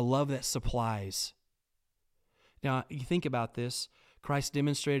 a love that supplies. Now, you think about this. Christ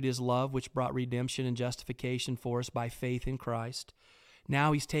demonstrated his love, which brought redemption and justification for us by faith in Christ.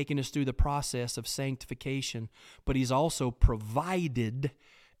 Now he's taken us through the process of sanctification, but he's also provided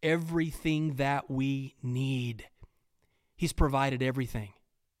everything that we need. He's provided everything.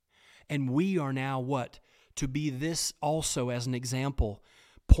 And we are now what? To be this also as an example,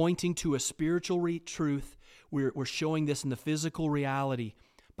 pointing to a spiritual truth. We're showing this in the physical reality.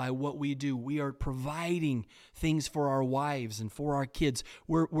 By what we do, we are providing things for our wives and for our kids.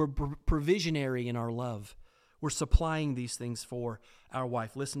 We're provisionary in our love. We're supplying these things for our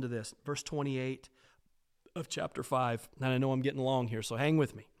wife. Listen to this, verse 28 of chapter 5. And I know I'm getting long here, so hang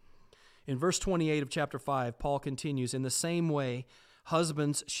with me. In verse 28 of chapter 5, Paul continues, in the same way,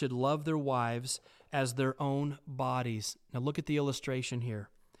 husbands should love their wives as their own bodies. Now look at the illustration here.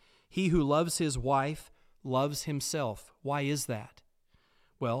 He who loves his wife loves himself. Why is that?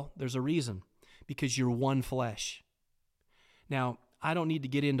 Well, there's a reason. Because you're one flesh. Now, I don't need to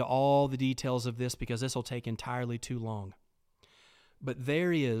get into all the details of this because this will take entirely too long. But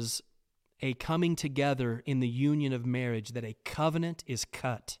there is a coming together in the union of marriage that a covenant is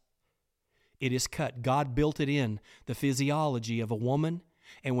cut. It is cut. God built it in the physiology of a woman.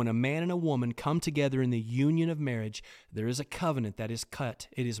 And when a man and a woman come together in the union of marriage, there is a covenant that is cut.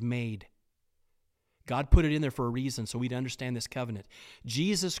 It is made. God put it in there for a reason, so we'd understand this covenant.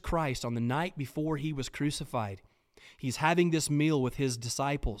 Jesus Christ, on the night before he was crucified, he's having this meal with his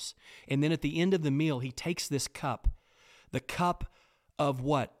disciples. And then at the end of the meal, he takes this cup, the cup of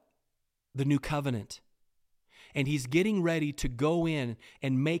what? The new covenant. And he's getting ready to go in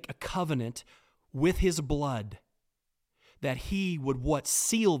and make a covenant with his blood, that he would what?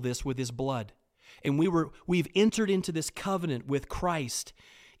 Seal this with his blood. And we've entered into this covenant with Christ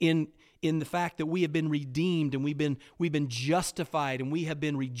in the fact that we have been redeemed and we've been justified and we have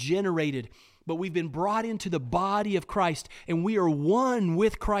been regenerated, but we've been brought into the body of Christ and we are one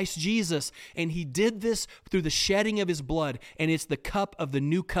with Christ Jesus. And he did this through the shedding of his blood, and it's the cup of the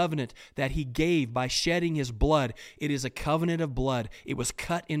new covenant that he gave by shedding his blood. It is a covenant of blood. It was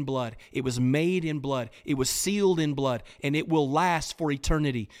cut in blood. It was made in blood. It was sealed in blood, and it will last for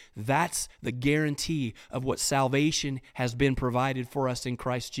eternity. That's the guarantee of what salvation has been provided for us in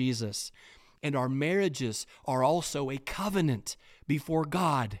Christ Jesus. And our marriages are also a covenant before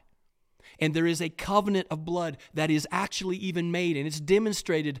God. And there is a covenant of blood that is actually even made, and it's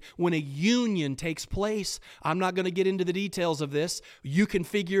demonstrated when a union takes place. I'm not going to get into the details of this. You can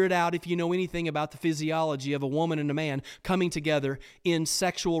figure it out if you know anything about the physiology of a woman and a man coming together in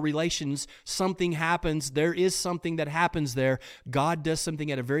sexual relations. Something happens. There is something that happens there. God does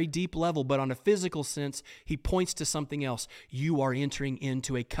something at a very deep level, but on a physical sense, he points to something else. You are entering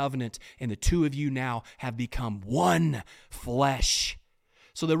into a covenant, and the two of you now have become one flesh.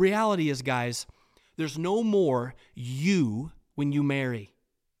 So the reality is, guys, there's no more you when you marry.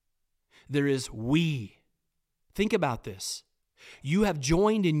 There is we. Think about this. You have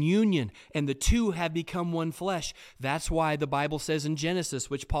joined in union, and the two have become one flesh. That's why the Bible says in Genesis,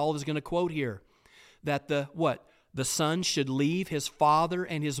 which Paul is going to quote here, that the son should leave his father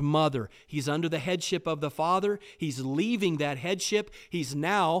and his mother. He's under the headship of the father. He's leaving that headship. He's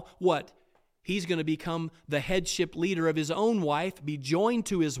now what? He's going to become the headship leader of his own wife, be joined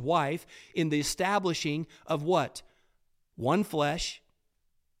to his wife in the establishing of what? One flesh,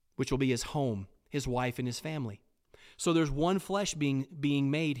 which will be his home, his wife and his family. So there's one flesh being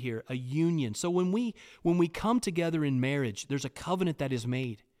made here, a union. So when we come together in marriage, there's a covenant that is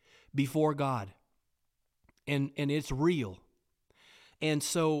made before God. And it's real. And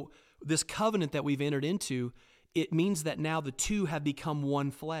so this covenant that we've entered into, it means that now the two have become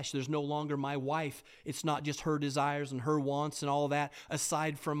one flesh. There's no longer my wife. It's not just her desires and her wants and all that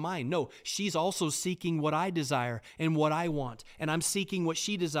aside from mine. No, she's also seeking what I desire and what I want. And I'm seeking what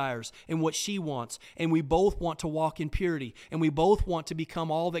she desires and what she wants. And we both want to walk in purity. And we both want to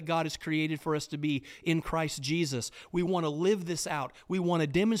become all that God has created for us to be in Christ Jesus. We want to live this out. We want to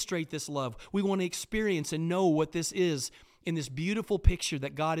demonstrate this love. We want to experience and know what this is in this beautiful picture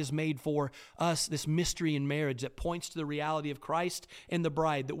that God has made for us, this mystery in marriage that points to the reality of Christ and the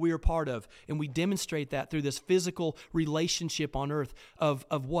bride that we are part of. And we demonstrate that through this physical relationship on earth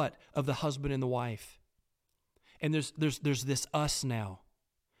of what? Of the husband and the wife. And there's this us now.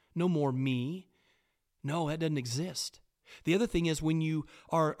 No more me. No, that doesn't exist. The other thing is when you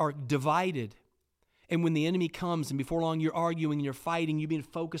are divided, and when the enemy comes and before long you're arguing and you're fighting, you've been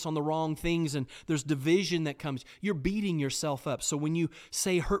focused on the wrong things and there's division that comes, you're beating yourself up. So when you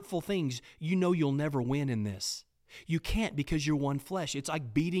say hurtful things, you know you'll never win in this. You can't because you're one flesh. It's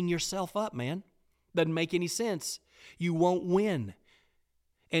like beating yourself up, man. Doesn't make any sense. You won't win.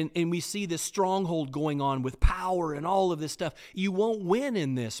 And we see this stronghold going on with power and all of this stuff. You won't win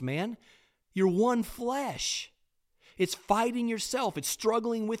in this, man. You're one flesh. It's fighting yourself. It's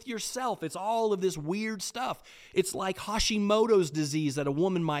struggling with yourself. It's all of this weird stuff. It's like Hashimoto's disease that a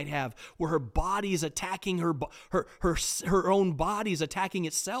woman might have, where her body is attacking her own body is attacking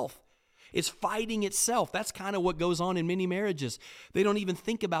itself. It's fighting itself. That's kind of what goes on in many marriages. They don't even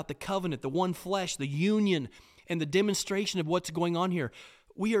think about the covenant, the one flesh, the union, and the demonstration of what's going on here.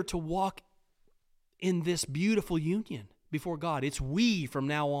 We are to walk in this beautiful union before God. It's we from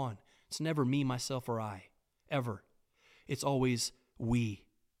now on. It's never me, myself, or I, ever. It's always we.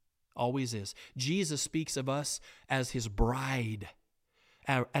 Always is. Jesus speaks of us as his bride,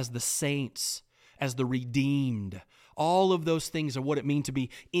 as the saints, as the redeemed. All of those things are what it means to be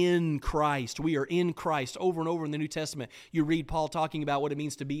in Christ. We are in Christ. Over and over in the New Testament, you read Paul talking about what it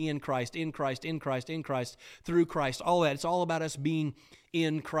means to be in Christ, in Christ, in Christ, in Christ, through Christ, all that. It's all about us being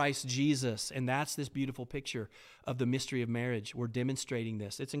in Christ Jesus. And that's this beautiful picture of the mystery of marriage. We're demonstrating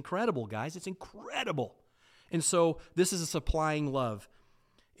this. It's incredible, guys. It's incredible. And so this is a supplying love.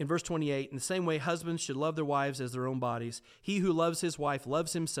 In verse 28, in the same way, husbands should love their wives as their own bodies. He who loves his wife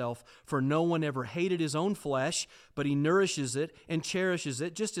loves himself, for no one ever hated his own flesh, but he nourishes it and cherishes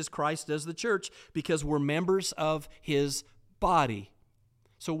it, just as Christ does the church, because we're members of his body.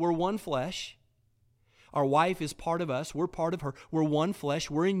 So we're one flesh. Our wife is part of us. We're part of her. We're one flesh.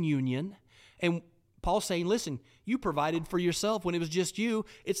 We're in union. And Paul's saying, listen, you provided for yourself when it was just you.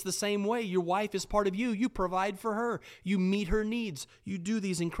 It's the same way. Your wife is part of you. You provide for her. You meet her needs. You do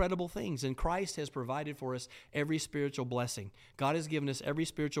these incredible things. And Christ has provided for us every spiritual blessing. God has given us every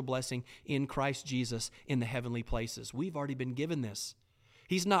spiritual blessing in Christ Jesus in the heavenly places. We've already been given this.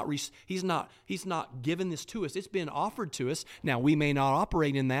 He's not given this to us. It's been offered to us. Now, we may not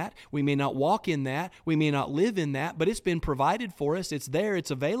operate in that. We may not walk in that. We may not live in that, but it's been provided for us. It's there. It's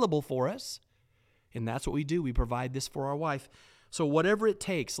available for us. And that's what we do. We provide this for our wife. So whatever it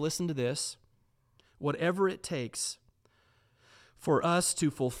takes, listen to this, whatever it takes for us to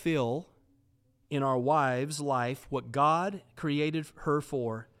fulfill in our wife's life what God created her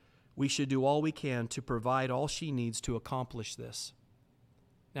for, we should do all we can to provide all she needs to accomplish this.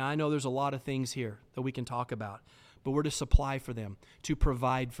 Now, I know there's a lot of things here that we can talk about, but we're to supply for them, to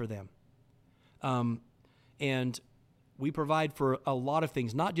provide for them. And we provide for a lot of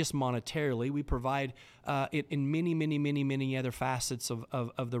things, not just monetarily. We provide in many, many, many, many other facets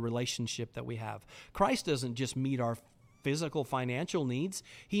of the relationship that we have. Christ doesn't just meet our physical, financial needs.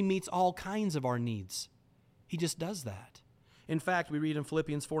 He meets all kinds of our needs. He just does that. In fact, we read in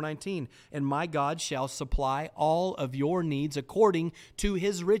Philippians 4:19, and my God shall supply all of your needs according to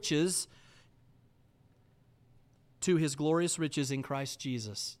his riches, to his glorious riches in Christ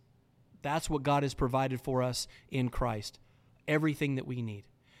Jesus. That's what God has provided for us in Christ. everything that we need.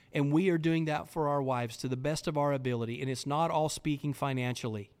 And we are doing that for our wives to the best of our ability, and it's not all speaking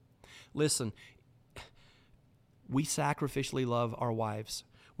financially. Listen, we sacrificially love our wives.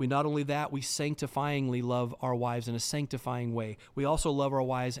 We not only that, we sanctifyingly love our wives in a sanctifying way. We also love our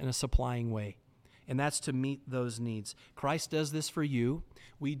wives in a supplying way, and that's to meet those needs. Christ does this for you.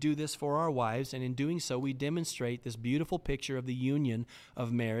 We do this for our wives, and in doing so, we demonstrate this beautiful picture of the union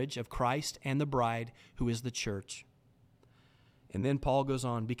of marriage of Christ and the bride, who is the church. And then Paul goes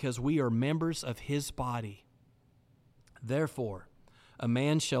on, because we are members of his body. Therefore, a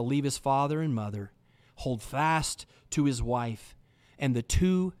man shall leave his father and mother, hold fast to his wife, and the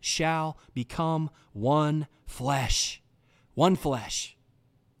two shall become one flesh. One flesh.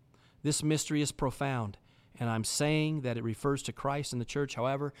 This mystery is profound, and I'm saying that it refers to Christ and the church.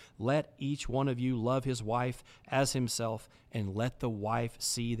 However, let each one of you love his wife as himself, and let the wife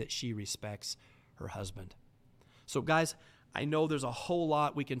see that she respects her husband. So guys, I know there's a whole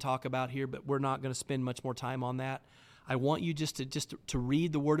lot we can talk about here, but we're not going to spend much more time on that. I want you just to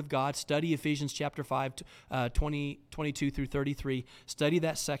read the Word of God, study Ephesians chapter 5, 22 through 33. Study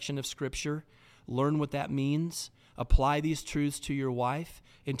that section of Scripture. Learn what that means. Apply these truths to your wife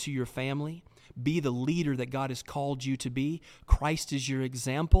and to your family. Be the leader that God has called you to be. Christ is your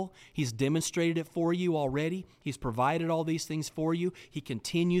example. He's demonstrated it for you already. He's provided all these things for you. He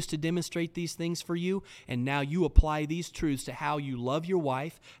continues to demonstrate these things for you. And now you apply these truths to how you love your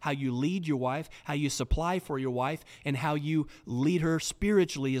wife, how you lead your wife, how you supply for your wife, and how you lead her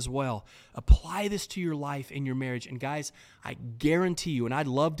spiritually as well. Apply this to your life and your marriage. And guys, I guarantee you, and I'd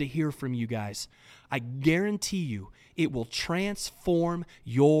love to hear from you guys, I guarantee you it will transform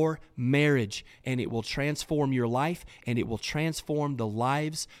your marriage, and it will transform your life, and it will transform the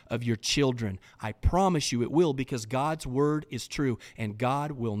lives of your children. I promise you it will, because God's word is true, and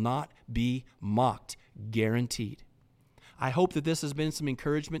God will not be mocked. Guaranteed. I hope that this has been some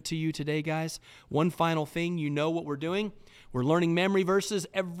encouragement to you today, guys. One final thing, you know what we're doing. We're learning memory verses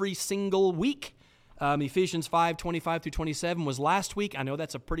every single week. Ephesians 5, 25 through 27 was last week. I know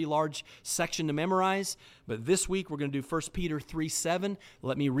that's a pretty large section to memorize, but this week we're going to do 1 Peter 3, 7.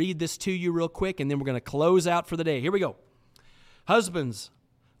 Let me read this to you real quick, and then we're going to close out for the day. Here we go. Husbands,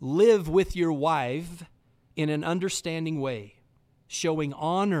 live with your wife in an understanding way, showing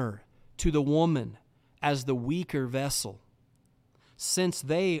honor to the woman as the weaker vessel, since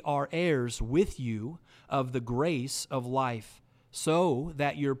they are heirs with you of the grace of life, so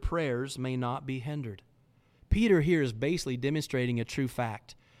that your prayers may not be hindered. Peter here is basically demonstrating a true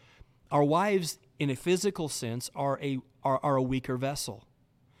fact. Our wives, in a physical sense, are a weaker vessel.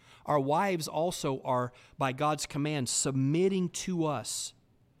 Our wives also are, by God's command, submitting to us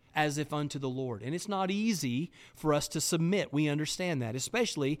as if unto the Lord. And it's not easy for us to submit. We understand that.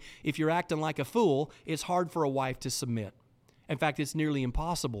 Especially if you're acting like a fool, it's hard for a wife to submit. In fact, it's nearly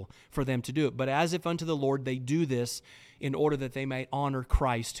impossible for them to do it. But as if unto the Lord, they do this in order that they may honor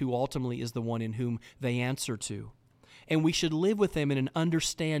Christ, who ultimately is the one in whom they answer to. And we should live with them in an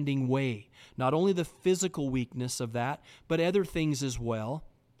understanding way. Not only the physical weakness of that, but other things as well.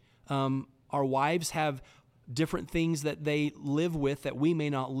 Our wives have different things that they live with that we may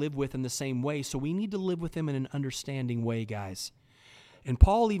not live with in the same way. So we need to live with them in an understanding way, guys. And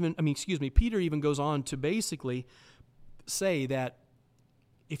Peter even goes on to basically say that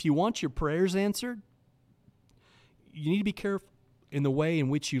if you want your prayers answered, you need to be careful in the way in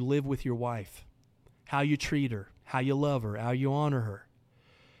which you live with your wife, how you treat her, how you love her, how you honor her.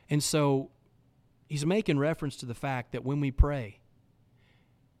 And so he's making reference to the fact that when we pray,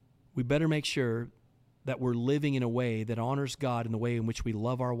 we better make sure that we're living in a way that honors God in the way in which we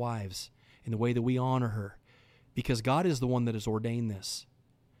love our wives, in the way that we honor her, because God is the one that has ordained this.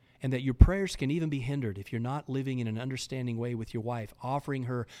 And that your prayers can even be hindered if you're not living in an understanding way with your wife, offering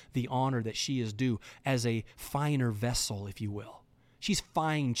her the honor that she is due as a finer vessel, if you will. She's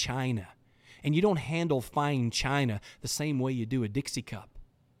fine china. And you don't handle fine china the same way you do a Dixie cup.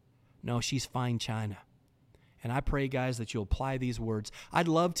 No, she's fine china. And I pray, guys, that you'll apply these words. I'd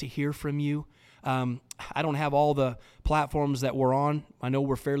love to hear from you. I don't have all the platforms that we're on. I know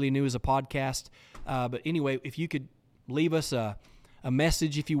we're fairly new as a podcast. But anyway, if you could leave us a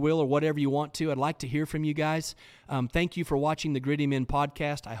message, if you will, or whatever you want to. I'd like to hear from you guys. Thank you for watching the Gritty Men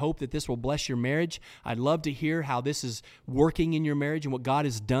podcast. I hope that this will bless your marriage. I'd love to hear how this is working in your marriage and what God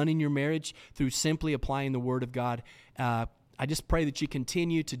has done in your marriage through simply applying the Word of God. I just pray that you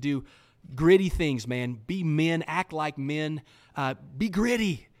continue to do gritty things, man. Be men, act like men, be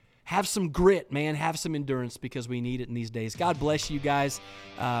gritty. Have some grit, man. Have some endurance, because we need it in these days. God bless you guys.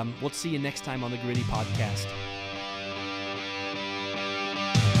 We'll see you next time on the Gritty Podcast.